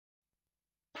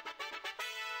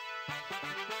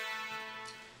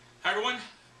Hi everyone,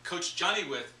 Coach Johnny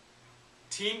with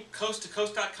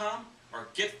TeamCoastToCoast.com or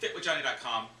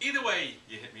GetFitWithJohnny.com. Either way,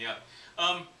 you hit me up.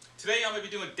 Today I'm going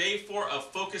to be doing day 4 of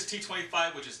Focus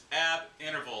T25, which is ab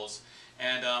intervals.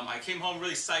 And I came home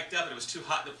really psyched up and it was too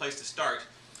hot in the place to start.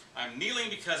 I'm kneeling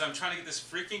because I'm trying to get this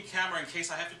freaking camera in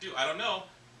case I have to do, I don't know,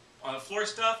 on the floor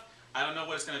stuff. I don't know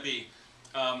what it's going to be.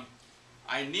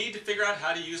 I need to figure out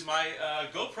how to use my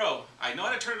GoPro. I know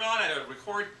how to turn it on, I know how to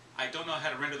record. I don't know how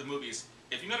to render the movies.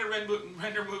 If you know how to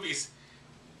render movies,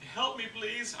 help me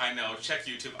please. I know, check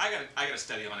YouTube. I gotta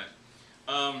study on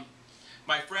it.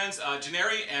 My friends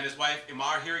Ginary and his wife Ima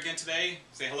are here again today.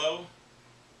 Say hello.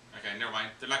 Okay, never mind.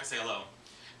 They're not gonna say hello.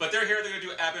 But they're here, they're gonna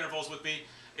do ab intervals with me.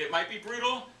 It might be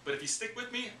brutal, but if you stick with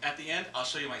me, at the end, I'll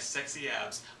show you my sexy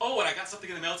abs. Oh, and I got something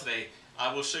in the mail today.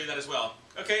 I will show you that as well.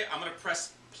 Okay, I'm gonna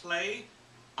press play.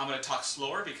 I'm gonna talk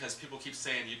slower because people keep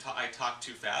saying I talk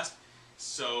too fast.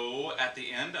 So at the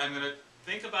end, I'm gonna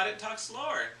think about it and talk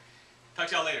slower. Talk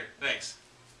to y'all later. Thanks.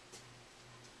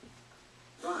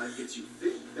 5 gets you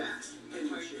fit fast. In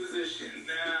plank position.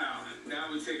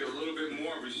 Now we take it a little bit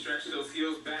more. We stretch those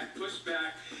heels back, push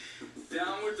back,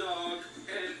 downward dog,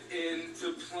 and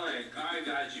into plank. All right,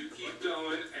 guys, you keep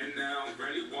going. And now,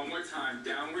 ready? One more time.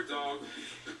 Downward dog.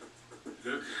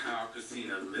 Look how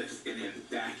Christina lifts and then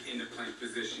back into plank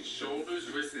position.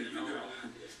 Shoulders, wrists, and elbow.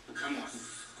 Come on.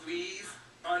 Squeeze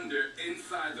under,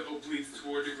 inside the obliques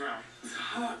toward the ground.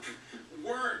 Tuck.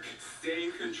 Work. Stay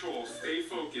in control. Stay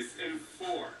focused. In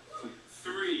 4,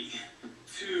 3,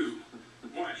 2,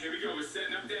 1. Here we go. We're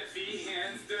setting up that V.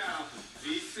 Hands down.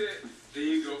 V sit. There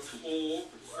you go. Pull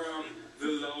from the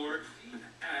lower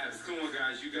abs. Come on,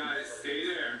 guys. You got it. Stay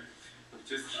there.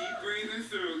 Just keep breathing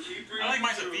through. Keep breathing. I like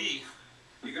mine's through. a V.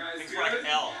 You guys It's good? like an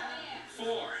L.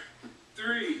 4,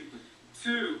 3,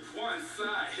 2, 1.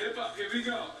 Side. Hip up. Here we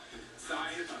go.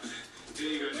 Side hip up. There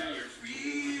you go. Now you're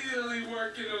really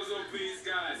working those obliques,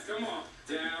 guys. Come on.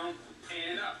 Down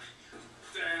and up.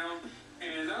 Down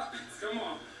and up. Come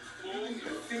on. Pull and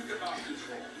think about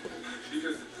control.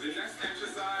 Because the next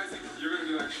exercise, you're going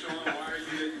to be like, Sean, why are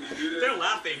you making me do this? They're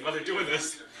laughing while they're doing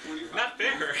this. Not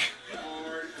fair.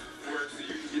 Hard work so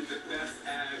you can get the best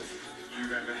abs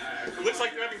you've ever had. It looks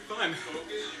like they're having fun.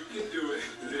 Focus, you can do it.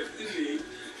 Lift the knee.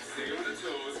 Stay on the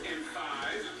toes. In 5,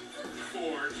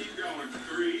 4, keep going.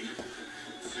 3,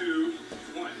 2,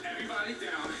 1. Everybody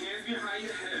down. Hands behind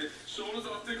your head. Shoulders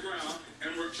off the ground.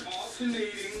 And we're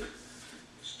alternating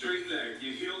straight leg.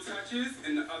 Your heel touches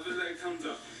and the other leg comes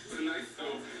up. Tonight,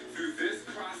 so through this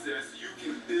process, you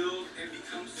can build and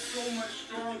become so much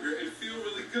stronger and feel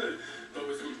really good. But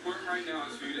what's important right now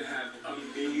is for you to have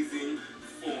amazing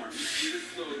form. You see the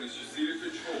slowness, you see the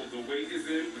control. The weight is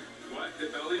in what? The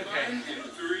belly button. And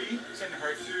 3, 2,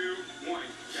 1.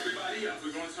 Everybody up.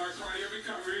 We're going to start cardio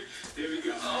recovery. There we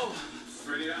go. Oh.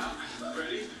 Spread it out.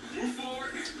 Ready? Move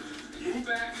forward. Move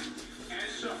back. And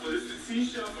shuffle. This is the T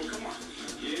shuffle. Come on.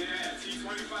 Yeah.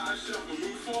 T25 shuffle.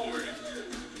 Move forward.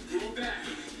 Move back.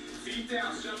 Feet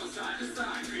down. Shuffle side to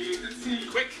side. Create the T.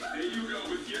 Quick. There you go.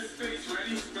 With your space.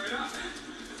 Ready? Spread up.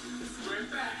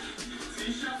 Spread back.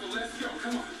 T shuffle. Let's go.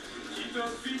 Come on. Keep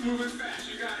those feet moving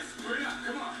fast. You guys. Spread up.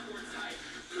 Come on. Core tight.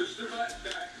 Push the butt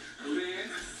back.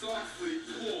 Land softly.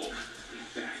 Pull.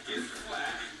 Back is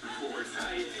flat. Core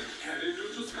tight. Head in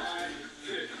neutral spine.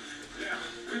 Hit. Now,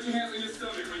 put your hands on your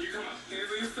stomach when you come up.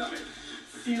 Hands on your stomach.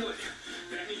 Feel it.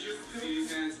 That means you see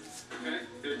these hands. Okay?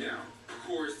 They're down.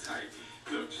 Core is tight.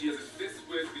 Look, she has a fist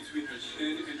width between her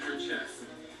chin and her chest.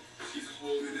 She's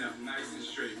holding it up nice and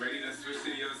straight. Ready to switch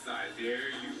to the other side. There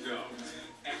you go.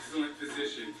 Excellent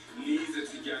position. Knees are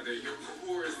together. Your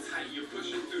core is tight. You're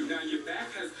pushing through. Now your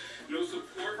back has no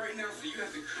support right now, so you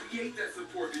have to create that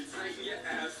support and tighten your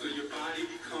abs so your body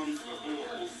becomes a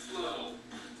little slow.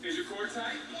 Is your core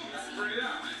tight? Spread it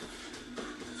out.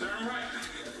 Turn right.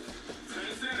 Turn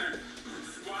center.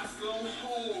 Squat slow.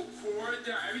 Hold. Core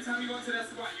down. Every time you go into that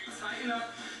squat, you tighten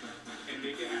up and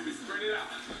make it happen. Spread it out.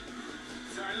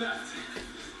 Turn left.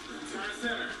 Turn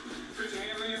center. Put your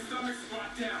hands on your stomach.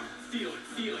 Squat down. Feel it.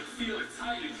 Feel it. Feel it.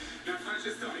 Tighten. Now punch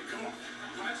your stomach. Come on.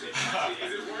 Punch it. Punch it.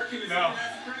 Is it working? Is No. it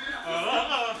spread it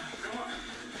out? Come on.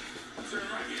 Turn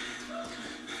right.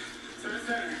 Turn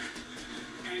center.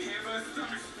 And hands on the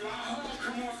stomach. Squat. Hold.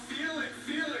 Come on. Feel it.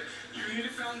 Feel it. You need a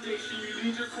foundation. You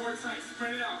need your core tight.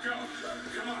 Spread it out. Go.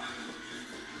 Come on.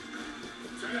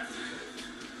 Turn left.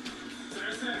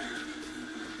 Turn center.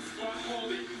 Squat.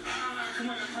 Hold it. Come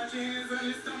on. Now punch your hands on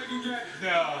your stomach again.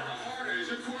 No. Harder. Is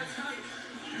your core tight?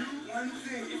 One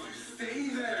thing, if you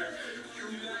stay there,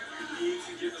 you need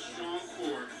to get a strong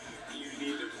core. You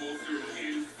need to pull through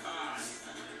in 5,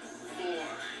 4,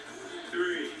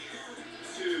 3,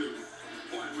 2,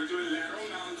 1. We're doing lateral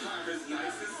mountain climb.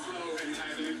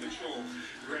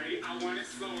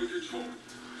 pull.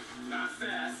 Not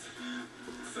fast.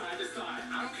 Side to side.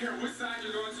 I don't care which side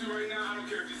you're going to right now. I don't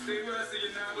care if you stay with us or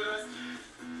you're not with us.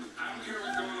 I don't care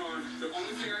what's going on. The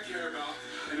only thing I care about,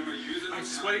 and I'm going to use it. I'm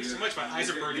sweating so much, my eyes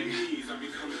are burning. Your knees are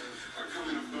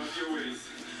coming above your waist,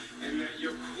 and that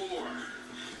your core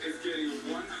is getting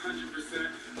 100%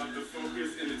 of the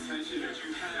focus and attention that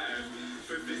you have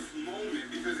for this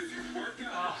moment. Because if you work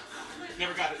out,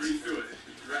 never got it. breathe through it.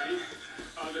 Ready?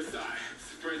 Other side.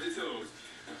 Spread the toes.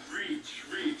 Reach,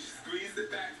 reach. Squeeze the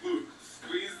back glute.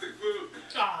 Squeeze the glute.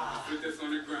 Put this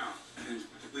on the ground.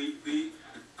 Completely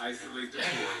isolate the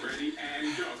core. Ready?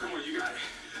 And go. Come on, you got it.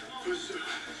 Push through.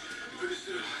 Push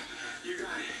through. You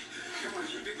got it. Come on,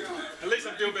 keep it going. At least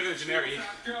I'm doing better than Ginary.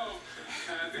 Go.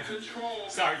 Have the control.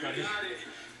 Sorry, buddy. You got it.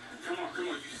 Come on, come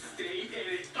on. You stay in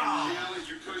it. Challenge.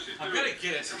 You push it through. I'm gonna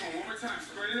get it. Come on, one more time.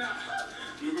 Spread it out.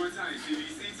 One more time. See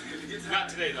these seats? If you get tired. Not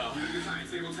today, though. You get tired.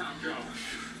 Tabletop. Go.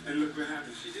 And look what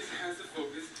happens. She just has the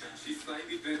focus. She's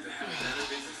slightly bent to have better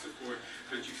basic support,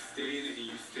 but you stay in it and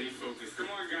you stay focused.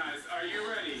 Come on, guys. Are you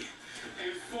ready?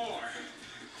 In 4,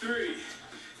 3,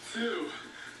 2,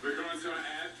 we're going to our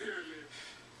ab pyramid.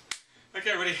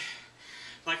 Okay, everybody.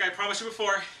 Like I promised you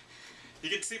before, you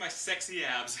get to see my sexy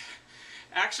abs.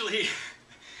 Actually,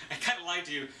 I kind of lied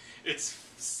to you. It's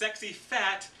sexy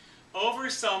fat over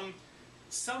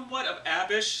somewhat of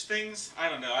abish things. I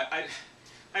don't know. I've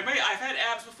had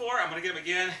abs before. I'm gonna get them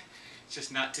again. It's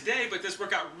just not today. But this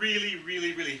workout really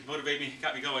motivated me,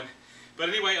 got me going. But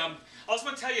anyway, I also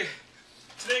want to tell you,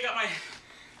 today I got my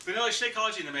vanilla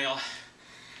Shakeology in the mail.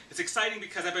 It's exciting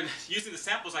because I've been using the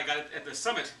samples I got at the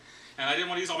summit, and I didn't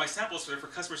want to use all my samples for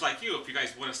customers like you. If you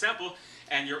guys want a sample,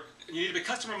 and you need to be a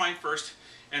customer of mine first,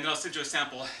 and then I'll send you a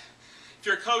sample. If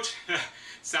you're a coach,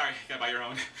 sorry, you gotta buy your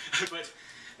own. But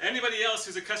anybody else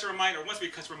who's a customer of mine or wants to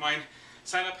be a customer of mine,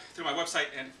 sign up through my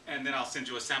website, and then I'll send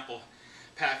you a sample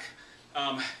pack.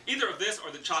 Either of this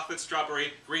or the chocolate,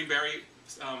 strawberry, greenberry,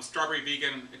 strawberry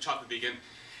vegan, and chocolate vegan.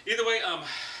 Either way, I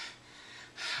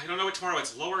don't know what tomorrow,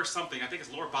 it's lower something. I think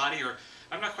it's lower body, or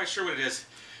I'm not quite sure what it is.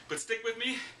 But stick with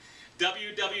me,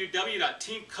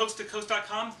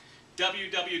 www.teamcoasttocoast.com,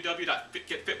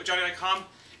 www.getfitwithjohnny.com.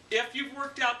 If you've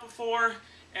worked out before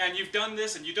and you've done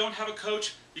this and you don't have a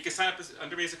coach, you can sign up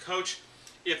under me as a coach.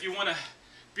 If you want to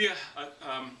be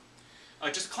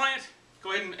just a client,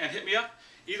 go ahead and hit me up.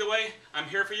 Either way, I'm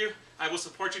here for you. I will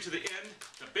support you to the end,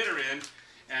 the bitter end,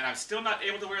 and I'm still not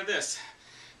able to wear this.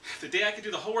 The day I can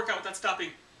do the whole workout without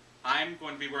stopping, I'm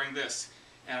going to be wearing this.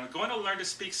 And I'm going to learn to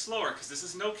speak slower, because this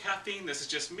is no caffeine, this is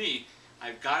just me.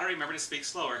 I've got to remember to speak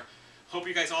slower. Hope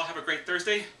you guys all have a great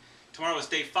Thursday. Tomorrow is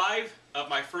day 5 of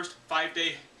my first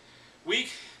 5-day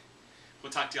week.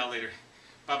 We'll talk to y'all later.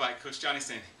 Bye-bye, Coach Johnny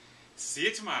saying, see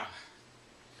you tomorrow.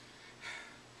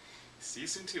 See you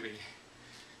soon too, baby.